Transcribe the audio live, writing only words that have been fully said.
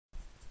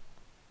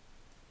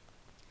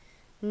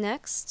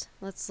Next,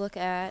 let's look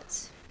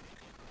at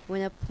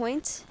when a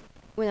plane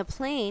and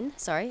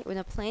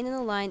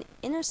a line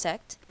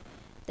intersect,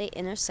 they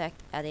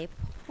intersect at a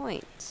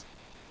point.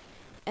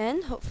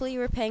 And hopefully you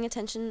were paying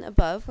attention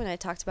above when I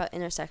talked about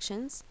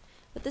intersections,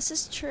 but this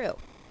is true.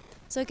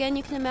 So again,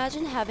 you can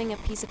imagine having a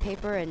piece of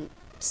paper and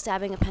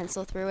stabbing a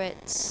pencil through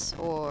it,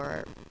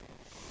 or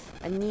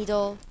a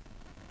needle.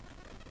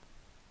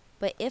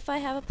 But if I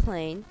have a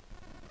plane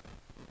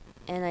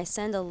and I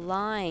send a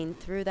line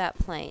through that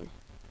plane,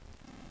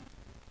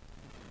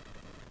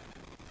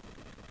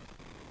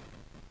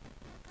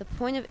 the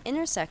point of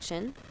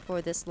intersection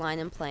for this line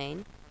and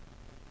plane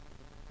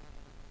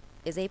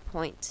is a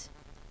point.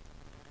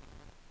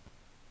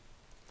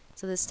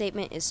 So the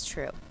statement is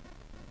true.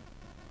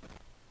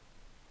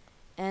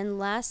 And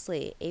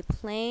lastly, a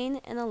plane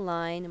and a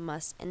line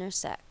must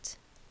intersect.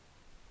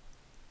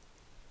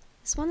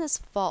 This one is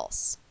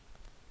false.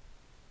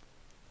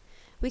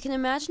 We can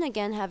imagine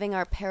again having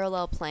our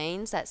parallel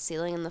planes, that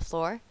ceiling and the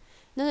floor.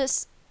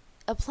 Notice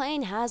a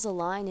plane has a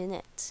line in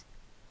it.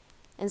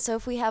 And so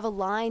if we have a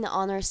line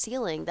on our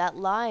ceiling, that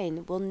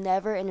line will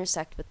never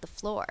intersect with the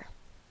floor.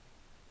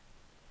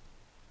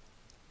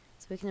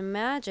 So we can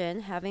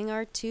imagine having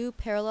our two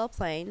parallel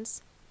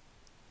planes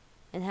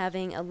and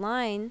having a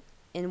line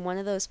in one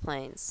of those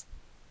planes.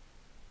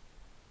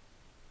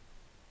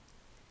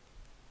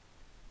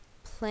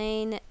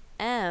 Plane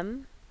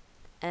M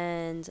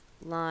and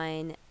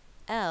line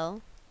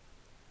L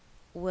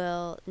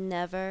will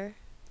never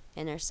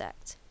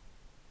intersect.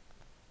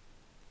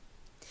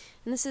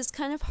 And this is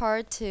kind of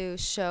hard to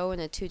show in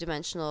a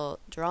two-dimensional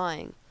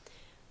drawing.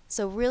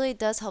 So really it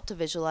does help to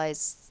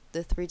visualize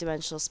the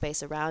three-dimensional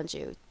space around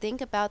you. Think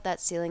about that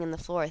ceiling and the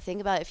floor.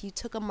 Think about if you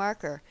took a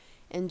marker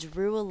and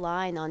drew a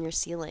line on your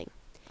ceiling.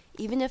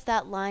 Even if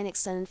that line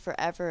extended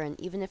forever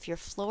and even if your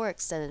floor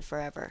extended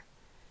forever,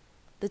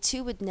 the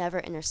two would never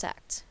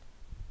intersect.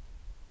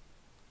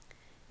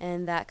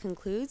 And that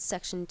concludes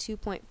section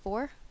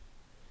 2.4.